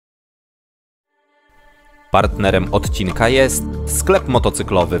Partnerem odcinka jest sklep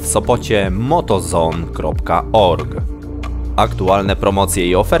motocyklowy w Sopocie motozone.org. Aktualne promocje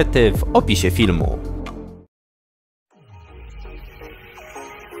i oferty w opisie filmu.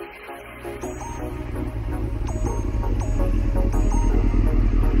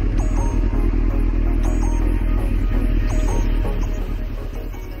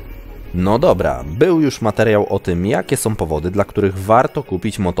 No dobra, był już materiał o tym, jakie są powody, dla których warto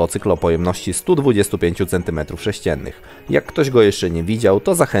kupić motocykl o pojemności 125 cm3. Jak ktoś go jeszcze nie widział,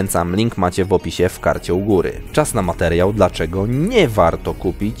 to zachęcam, link macie w opisie w karcie u góry. Czas na materiał, dlaczego nie warto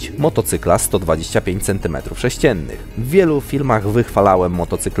kupić motocykla 125 cm3. W wielu filmach wychwalałem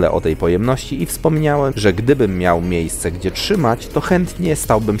motocykle o tej pojemności i wspomniałem, że gdybym miał miejsce gdzie trzymać, to chętnie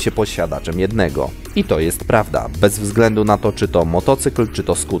stałbym się posiadaczem jednego. I to jest prawda, bez względu na to, czy to motocykl, czy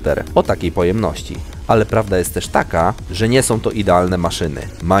to skuter, o takiej pojemności. Ale prawda jest też taka, że nie są to idealne maszyny.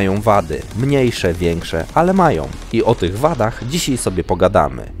 Mają wady, mniejsze, większe, ale mają. I o tych wadach dzisiaj sobie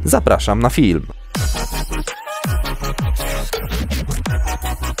pogadamy. Zapraszam na film.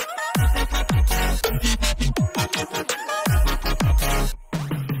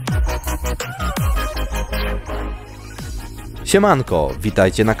 Siemanko,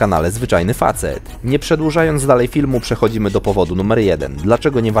 witajcie na kanale Zwyczajny Facet. Nie przedłużając dalej filmu, przechodzimy do powodu numer 1.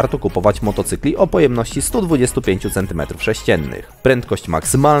 Dlaczego nie warto kupować motocykli o pojemności 125 cm3? Prędkość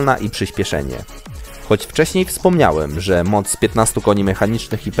maksymalna i przyspieszenie. Choć wcześniej wspomniałem, że moc 15 koni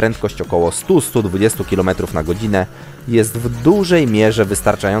mechanicznych i prędkość około 100-120 km na godzinę jest w dużej mierze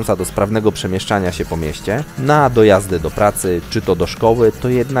wystarczająca do sprawnego przemieszczania się po mieście, na dojazdy do pracy czy to do szkoły, to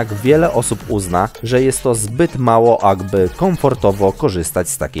jednak wiele osób uzna, że jest to zbyt mało, aby komfortowo korzystać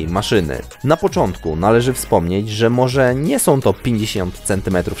z takiej maszyny. Na początku należy wspomnieć, że może nie są to 50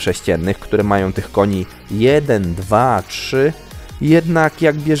 cm3, które mają tych koni 1, 2, 3, jednak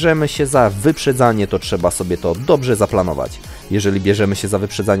jak bierzemy się za wyprzedzanie, to trzeba sobie to dobrze zaplanować. Jeżeli bierzemy się za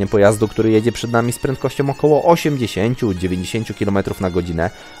wyprzedzanie pojazdu, który jedzie przed nami z prędkością około 80-90 km na godzinę,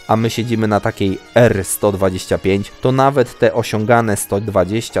 a my siedzimy na takiej R125, to nawet te osiągane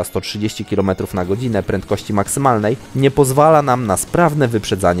 120-130 km na godzinę prędkości maksymalnej nie pozwala nam na sprawne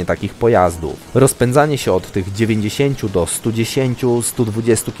wyprzedzanie takich pojazdów. Rozpędzanie się od tych 90 do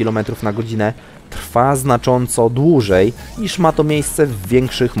 110-120 km na godzinę trwa znacząco dłużej niż ma to miejsce w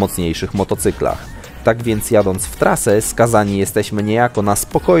większych, mocniejszych motocyklach. Tak więc jadąc w trasę skazani jesteśmy niejako na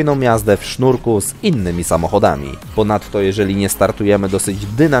spokojną jazdę w sznurku z innymi samochodami. Ponadto jeżeli nie startujemy dosyć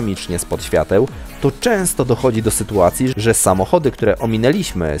dynamicznie spod świateł, to często dochodzi do sytuacji, że samochody, które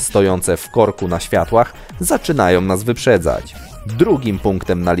ominęliśmy stojące w korku na światłach, zaczynają nas wyprzedzać. Drugim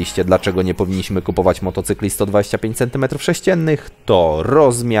punktem na liście, dlaczego nie powinniśmy kupować motocykli 125 cm3, to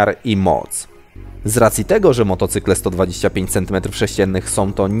rozmiar i moc. Z racji tego, że motocykle 125 cm3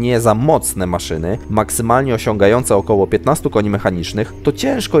 są to nie za mocne maszyny, maksymalnie osiągające około 15 koni mechanicznych, to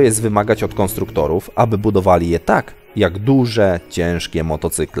ciężko jest wymagać od konstruktorów, aby budowali je tak, jak duże, ciężkie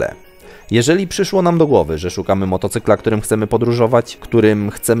motocykle. Jeżeli przyszło nam do głowy, że szukamy motocykla, którym chcemy podróżować,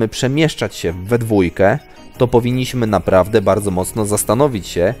 którym chcemy przemieszczać się we dwójkę, to powinniśmy naprawdę bardzo mocno zastanowić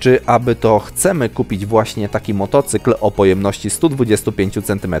się, czy aby to chcemy kupić właśnie taki motocykl o pojemności 125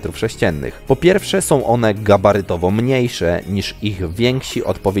 cm3. Po pierwsze są one gabarytowo mniejsze niż ich więksi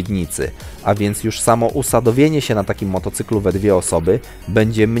odpowiednicy, a więc już samo usadowienie się na takim motocyklu we dwie osoby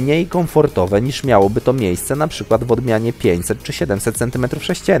będzie mniej komfortowe niż miałoby to miejsce na przykład w odmianie 500 czy 700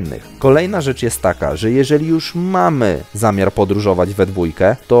 cm3. Kolejna rzecz jest taka, że jeżeli już mamy zamiar podróżować we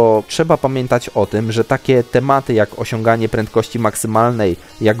dwójkę, to trzeba pamiętać o tym, że takie tematy jak osiąganie prędkości maksymalnej,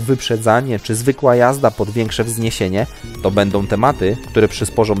 jak wyprzedzanie czy zwykła jazda pod większe wzniesienie, to będą tematy, które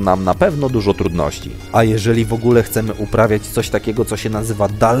przysporzą nam na pewno dużo trudności. A jeżeli w ogóle chcemy uprawiać coś takiego, co się nazywa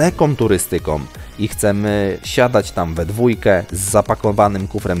daleką turystyką i chcemy siadać tam we dwójkę z zapakowanym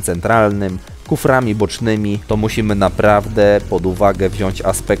kufrem centralnym, kuframi bocznymi, to musimy naprawdę pod uwagę wziąć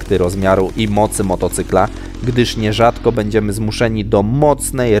aspekty rozmiaru i mocy motocykla, gdyż nierzadko będziemy zmuszeni do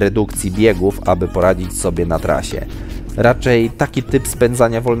mocnej redukcji biegów, aby poradzić sobie na trasie. Raczej taki typ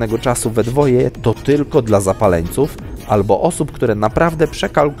spędzania wolnego czasu we dwoje to tylko dla zapaleńców albo osób, które naprawdę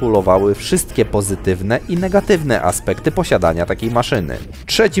przekalkulowały wszystkie pozytywne i negatywne aspekty posiadania takiej maszyny.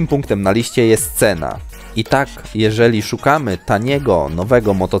 Trzecim punktem na liście jest cena. I tak, jeżeli szukamy taniego,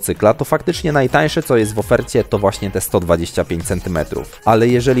 nowego motocykla, to faktycznie najtańsze, co jest w ofercie, to właśnie te 125 cm. Ale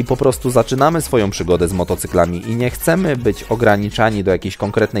jeżeli po prostu zaczynamy swoją przygodę z motocyklami i nie chcemy być ograniczani do jakiejś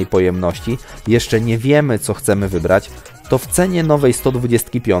konkretnej pojemności, jeszcze nie wiemy, co chcemy wybrać, to w cenie nowej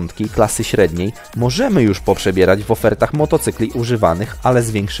 125 klasy średniej możemy już poprzebierać w ofertach motocykli używanych, ale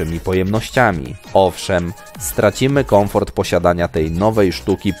z większymi pojemnościami. Owszem, stracimy komfort posiadania tej nowej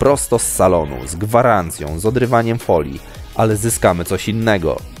sztuki prosto z salonu, z gwarancją, z odrywaniem folii, ale zyskamy coś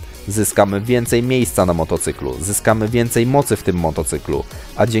innego. Zyskamy więcej miejsca na motocyklu, zyskamy więcej mocy w tym motocyklu,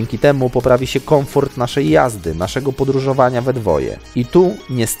 a dzięki temu poprawi się komfort naszej jazdy, naszego podróżowania we dwoje. I tu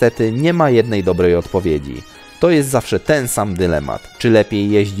niestety nie ma jednej dobrej odpowiedzi. To jest zawsze ten sam dylemat, czy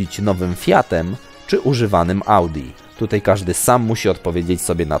lepiej jeździć nowym Fiatem, czy używanym Audi. Tutaj każdy sam musi odpowiedzieć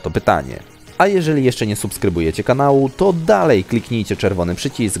sobie na to pytanie. A jeżeli jeszcze nie subskrybujecie kanału, to dalej kliknijcie czerwony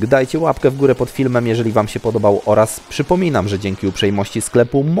przycisk, dajcie łapkę w górę pod filmem, jeżeli Wam się podobał, oraz przypominam, że dzięki uprzejmości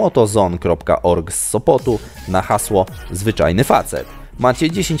sklepu motozone.org z Sopotu na hasło Zwyczajny Facet macie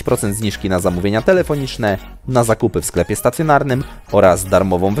 10% zniżki na zamówienia telefoniczne, na zakupy w sklepie stacjonarnym oraz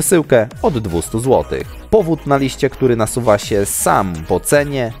darmową wysyłkę od 200 zł. Powód na liście, który nasuwa się sam po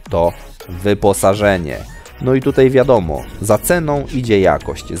cenie, to wyposażenie. No i tutaj wiadomo, za ceną idzie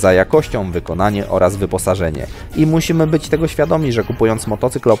jakość, za jakością wykonanie oraz wyposażenie. I musimy być tego świadomi, że kupując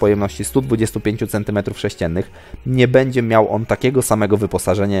motocykl o pojemności 125 cm3 nie będzie miał on takiego samego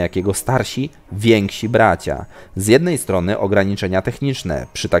wyposażenia jak jego starsi, więksi bracia. Z jednej strony ograniczenia techniczne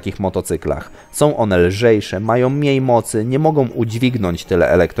przy takich motocyklach. Są one lżejsze, mają mniej mocy, nie mogą udźwignąć tyle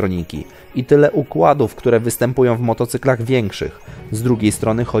elektroniki i tyle układów, które występują w motocyklach większych. Z drugiej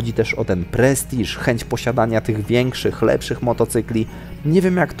strony chodzi też o ten prestiż, chęć posiadania tych większych, lepszych motocykli. Nie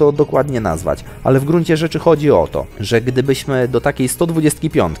wiem jak to dokładnie nazwać, ale w gruncie rzeczy chodzi o to, że gdybyśmy do takiej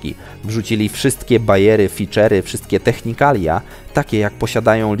 125 wrzucili wszystkie bajery, feature'y, wszystkie technikalia, takie jak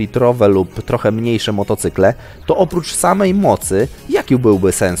posiadają litrowe lub trochę mniejsze motocykle, to oprócz samej mocy, jaki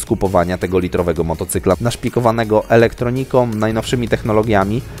byłby sens kupowania tego litrowego motocykla naszpikowanego elektroniką, najnowszymi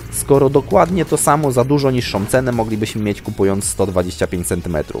technologiami, skoro dokładnie to samo za dużo niższą cenę moglibyśmy mieć kupując 125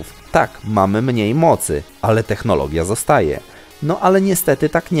 cm. Tak, mamy mniej mocy, ale technologia zostaje. No ale niestety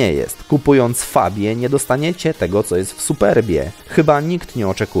tak nie jest. Kupując Fabię nie dostaniecie tego, co jest w Superbie. Chyba nikt nie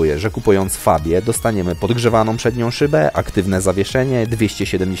oczekuje, że kupując Fabię dostaniemy podgrzewaną przednią szybę, aktywne zawieszenie,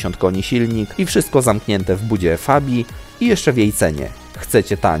 270 koni silnik i wszystko zamknięte w budzie Fabii i jeszcze w jej cenie.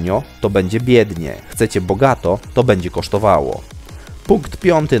 Chcecie tanio, to będzie biednie. Chcecie bogato, to będzie kosztowało. Punkt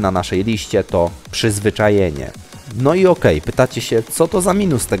 5 na naszej liście to przyzwyczajenie. No i okej, pytacie się, co to za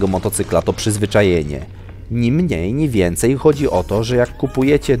minus tego motocykla, to przyzwyczajenie. Ni mniej, ni więcej chodzi o to, że jak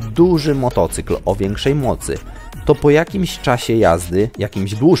kupujecie duży motocykl o większej mocy, to po jakimś czasie jazdy,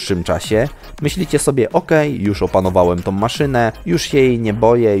 jakimś dłuższym czasie, myślicie sobie, okej, już opanowałem tą maszynę, już się jej nie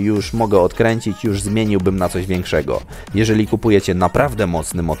boję, już mogę odkręcić, już zmieniłbym na coś większego. Jeżeli kupujecie naprawdę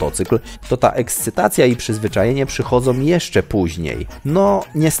mocny motocykl, to ta ekscytacja i przyzwyczajenie przychodzą jeszcze później. No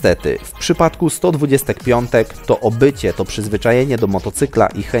niestety, w przypadku 125 to obycie, to przyzwyczajenie do motocykla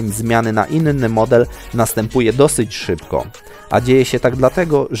i chęć zmiany na inny model następuje dosyć szybko. A dzieje się tak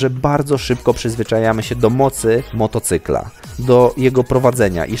dlatego, że bardzo szybko przyzwyczajamy się do mocy motocykla, do jego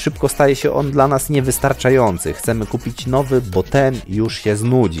prowadzenia i szybko staje się on dla nas niewystarczający. Chcemy kupić nowy, bo ten już się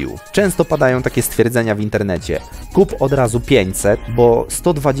znudził. Często padają takie stwierdzenia w internecie: kup od razu 500, bo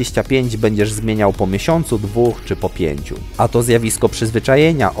 125 będziesz zmieniał po miesiącu, 2 czy po 5. A to zjawisko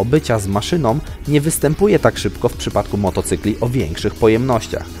przyzwyczajenia, obycia z maszyną nie występuje tak szybko w przypadku motocykli o większych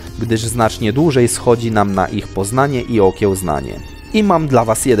pojemnościach, gdyż znacznie dłużej schodzi nam na ich poznanie i okiełznanie. I mam dla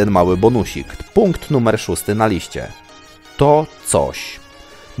Was jeden mały bonusik. Punkt numer 6 na liście. To coś.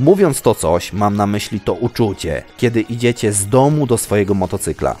 Mówiąc to coś, mam na myśli to uczucie, kiedy idziecie z domu do swojego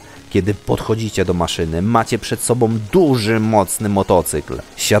motocykla, kiedy podchodzicie do maszyny, macie przed sobą duży, mocny motocykl,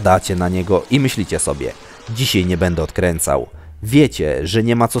 siadacie na niego i myślicie sobie: dzisiaj nie będę odkręcał. Wiecie, że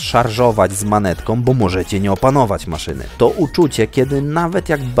nie ma co szarżować z manetką, bo możecie nie opanować maszyny. To uczucie, kiedy nawet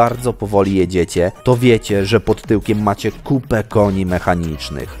jak bardzo powoli jedziecie, to wiecie, że pod tyłkiem macie kupę koni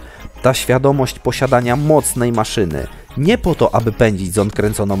mechanicznych. Ta świadomość posiadania mocnej maszyny, nie po to, aby pędzić z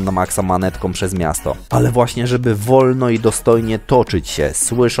odkręconą na maksa manetką przez miasto, ale właśnie, żeby wolno i dostojnie toczyć się,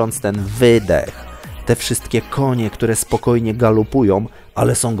 słysząc ten wydech. Te wszystkie konie, które spokojnie galopują,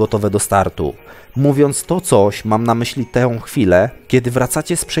 ale są gotowe do startu. Mówiąc to coś, mam na myśli tę chwilę, kiedy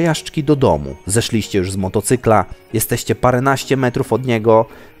wracacie z przejażdżki do domu. Zeszliście już z motocykla, jesteście paręnaście metrów od niego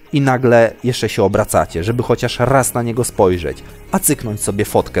i nagle jeszcze się obracacie, żeby chociaż raz na niego spojrzeć, a cyknąć sobie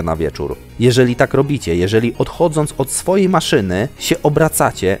fotkę na wieczór. Jeżeli tak robicie, jeżeli odchodząc od swojej maszyny się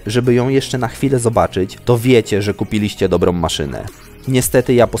obracacie, żeby ją jeszcze na chwilę zobaczyć, to wiecie, że kupiliście dobrą maszynę.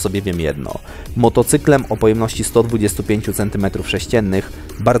 Niestety ja po sobie wiem jedno. Motocyklem o pojemności 125 cm3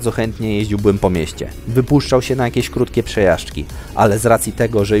 bardzo chętnie jeździłbym po mieście. Wypuszczał się na jakieś krótkie przejażdżki, ale z racji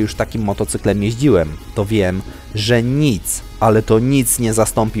tego, że już takim motocyklem jeździłem, to wiem, że nic, ale to nic nie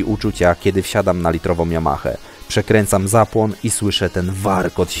zastąpi uczucia, kiedy wsiadam na litrową Yamahę. Przekręcam zapłon i słyszę ten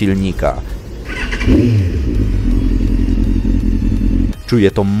warkot silnika.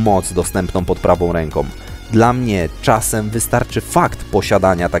 Czuję tą moc dostępną pod prawą ręką. Dla mnie czasem wystarczy fakt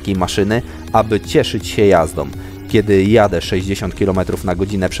posiadania takiej maszyny, aby cieszyć się jazdą. Kiedy jadę 60 km na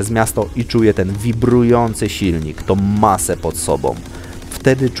godzinę przez miasto i czuję ten wibrujący silnik, tą masę pod sobą.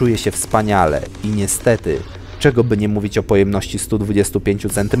 Wtedy czuję się wspaniale i niestety, czego by nie mówić o pojemności 125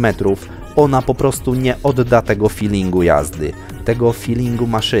 cm, ona po prostu nie odda tego feelingu jazdy, tego feelingu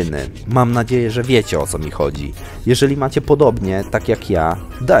maszyny. Mam nadzieję, że wiecie, o co mi chodzi. Jeżeli macie podobnie, tak jak ja,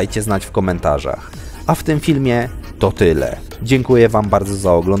 dajcie znać w komentarzach. A w tym filmie to tyle. Dziękuję Wam bardzo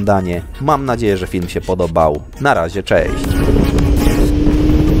za oglądanie. Mam nadzieję, że film się podobał. Na razie, cześć!